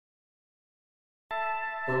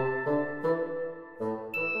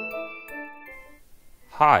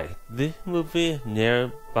Hi, this movie is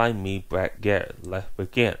narrated by me, Brett Garrett. Let's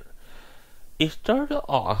begin. It started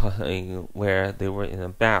off where they were in a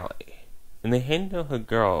valley, and they handled a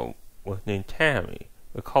girl was named Tammy,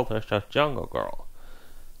 but called herself Jungle Girl.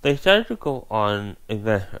 They decided to go on an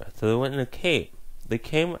adventure, so they went in a cave. They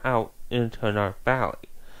came out into another valley.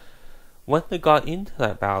 Once they got into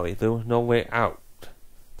that valley, there was no way out.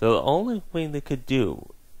 So the only thing they could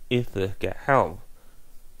do is to get help.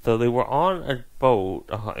 So they were on a boat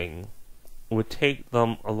would take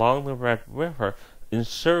them along the Red River in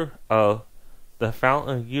search of the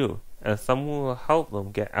Fountain of Youth, and someone will help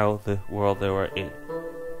them get out of the world they were in.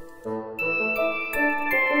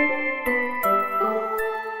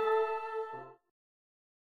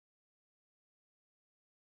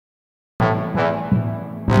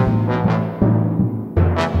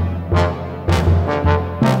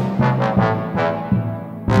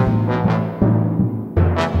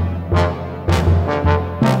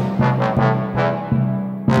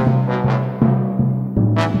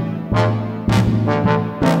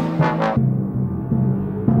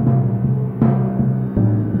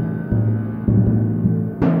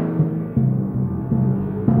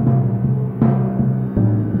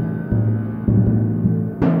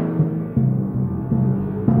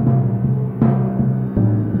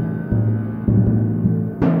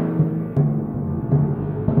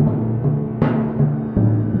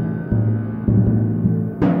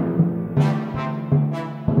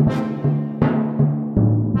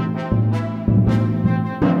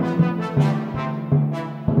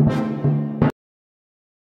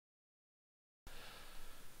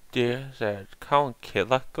 Dear said, "Come on, kid,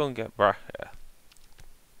 let's go and get breakfast."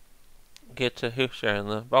 Kid said, "Who's sharing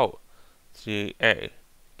the boat?" C.A.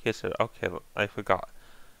 Kid said, "Okay, I forgot."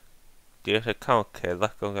 Dear said, "Come on, kid,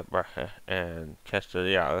 let's go and get breakfast." And Kid said,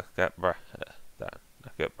 "Yeah, let's get breakfast then.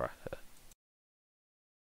 Let's get breakfast."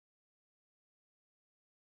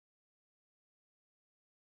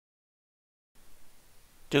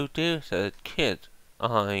 Dear said, "Kids,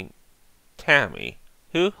 Tammy,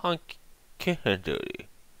 who's on kitchen duty?"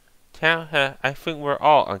 Tammy said, "I think we're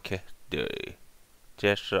all on kitchen duty."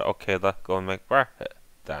 Just said, "Okay, let's go and make breakfast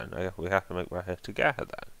then. I guess we have to make breakfast together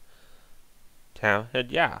then." Tam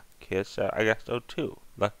said, "Yeah." Kid said, "I guess so too.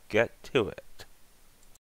 Let's get to it."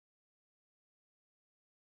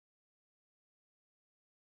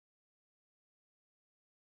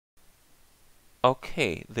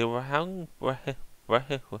 Okay, they were having breakfast.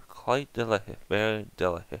 Breakfast was quite delicious, very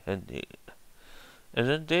delicious indeed. And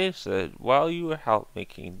then Dave said, "While you were out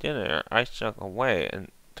making dinner, I snuck away and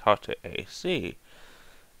talked to AC,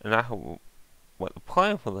 and I heard what the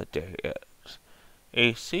plan for the day is."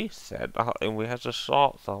 AC said, "And we have to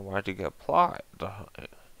salt somewhere to get applied,"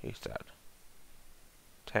 he said.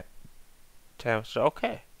 Tam said,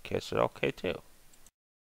 "Okay." Kid said, "Okay too."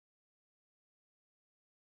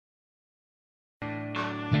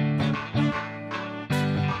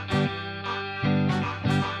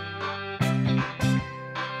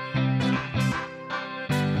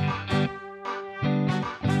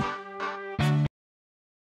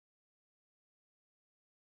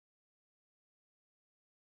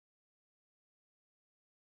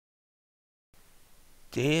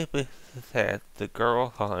 David said the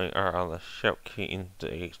girls are on the ship keeping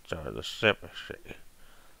the ship machine.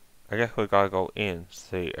 "I guess we gotta go in,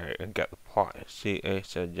 C.A., and get the plot." C.A.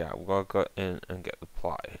 said, "Yeah, we gotta go in and get the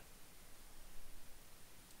plot."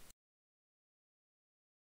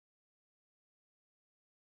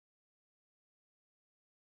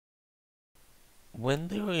 When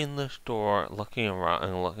they were in the store looking around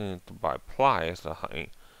and looking to buy pliers,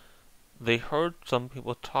 they heard some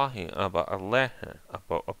people talking about a legend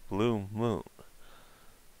about a blue moon.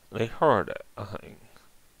 They heard it.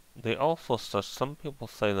 They also saw some people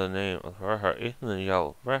say the name of the letter isn't a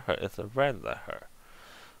yellow letter, it's a red letter.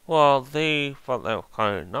 Well, they thought that was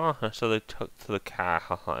kind of nonsense, so they took to the cash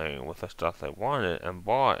with the stuff they wanted and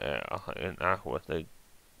bought it. And afterwards, they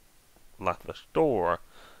left the store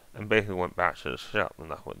and basically went back to the shop,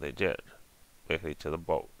 and that's what they did, basically to the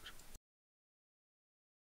boat.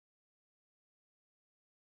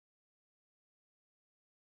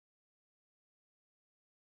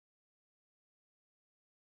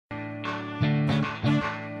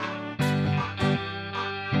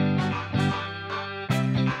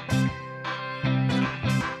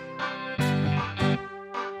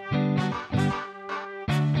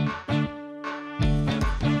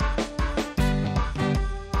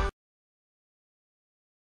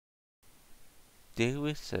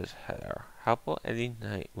 David says, "Heather, how about any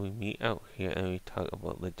night we meet out here and we talk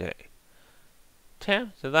about the day?"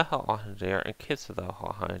 Tam said that on there and Kid said that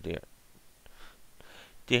on there.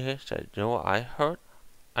 Deer said, you know what I heard?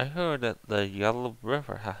 I heard that the Yellow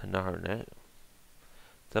River has another name.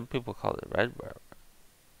 Some people call it Red River.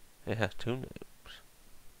 It has two names.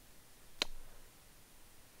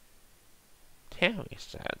 Tammy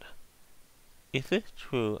said, is it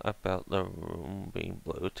true about the room being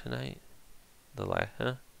blue tonight? The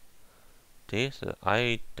legend? Dave said,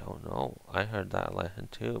 I don't know. I heard that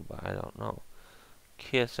legend too, but I don't know.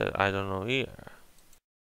 Kid said, I don't know either.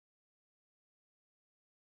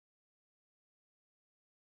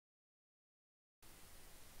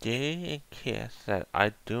 Dave and Kid said,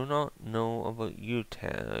 I do not know about you,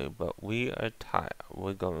 Tammy, but we are tired.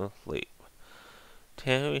 We're going to sleep.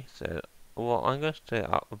 Tammy said, well, I'm going to stay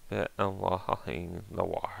up a bit and walk in the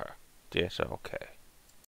water. Dave said, okay.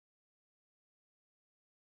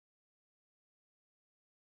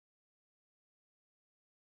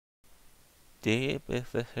 Dave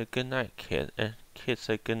basically said, good night, Kid, and Kid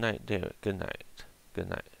said, good night, David, good night. Good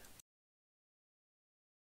night.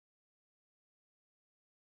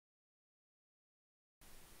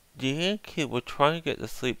 The and Kid were trying to get to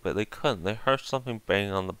sleep, but they couldn't. They heard something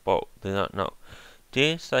banging on the boat. They did not know.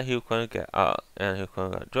 Dave said he was going to get up, and he was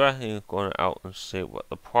going to get dressed, and he was going out and see what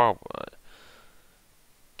the problem was.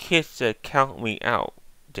 Kid said, count me out,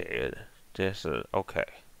 Dave. Dave said, okay.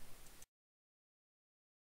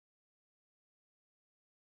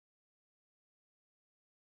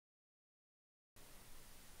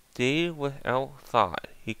 Dave was outside.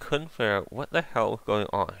 He couldn't figure out what the hell was going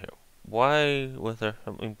on here. Why was there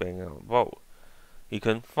something banging on the boat? He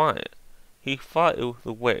couldn't find it. He thought it was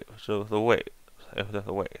the waves, so it was the waves. It was just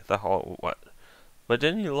the waves, that's all it was. But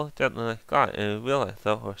then he looked at the night sky and he realized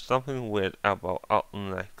there was something weird about out in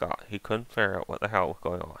the night sky. He couldn't figure out what the hell was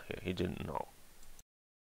going on here. He didn't know.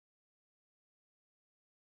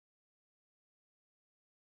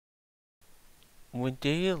 When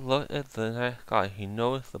Dave looked at the night sky, he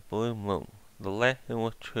noticed the blue moon. The legend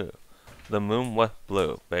was true. The moon was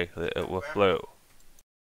blue. Basically, it was blue.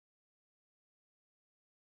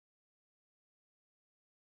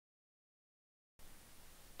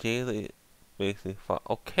 Dave basically thought,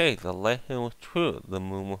 okay, the legend was true. The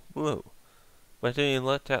moon was blue. But then he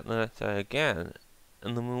looked at the night sky again,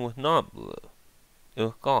 and the moon was not blue. It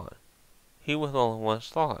was gone. He was the only one who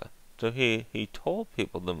saw it. So he told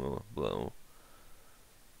people the moon was blue.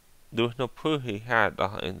 There was no proof he had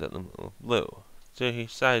behind that the moon was blue. So he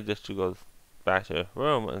decided just to go back to his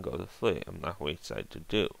room and go to sleep, and that's what he decided to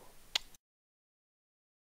do.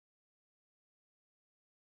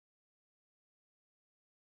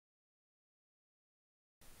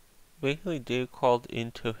 Basically, Dave crawled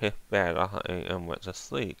into his bed and went to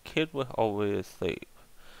sleep. Kid was always asleep.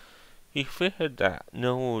 He figured that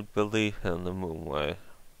no one would believe him the moon was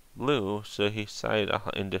blue, so he decided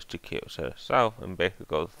just to keep it to himself and basically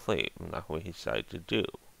go to sleep, and that's what he decided to do.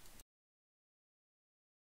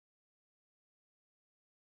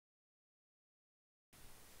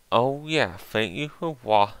 Oh yeah, thank you for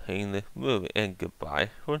watching this movie, and goodbye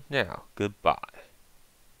for now. Goodbye.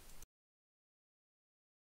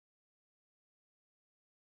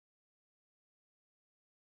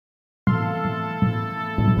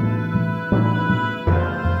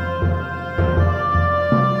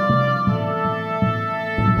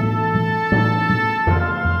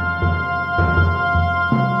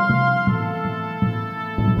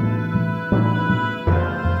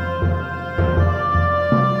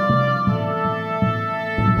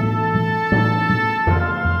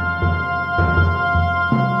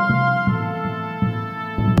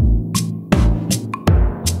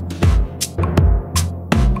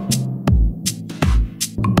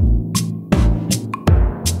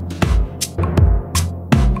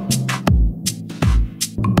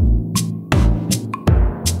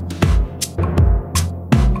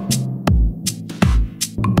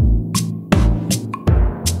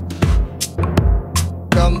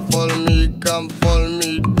 Come for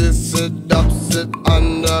me, this is Dubstep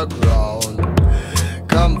Underground.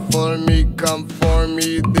 Come for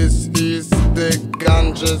me, this is the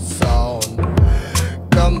ganja sound.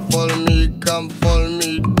 Come for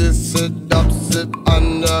me, this is Dubstep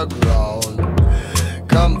Underground.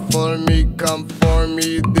 Come for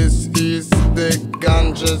me, this is the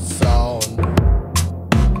ganja sound.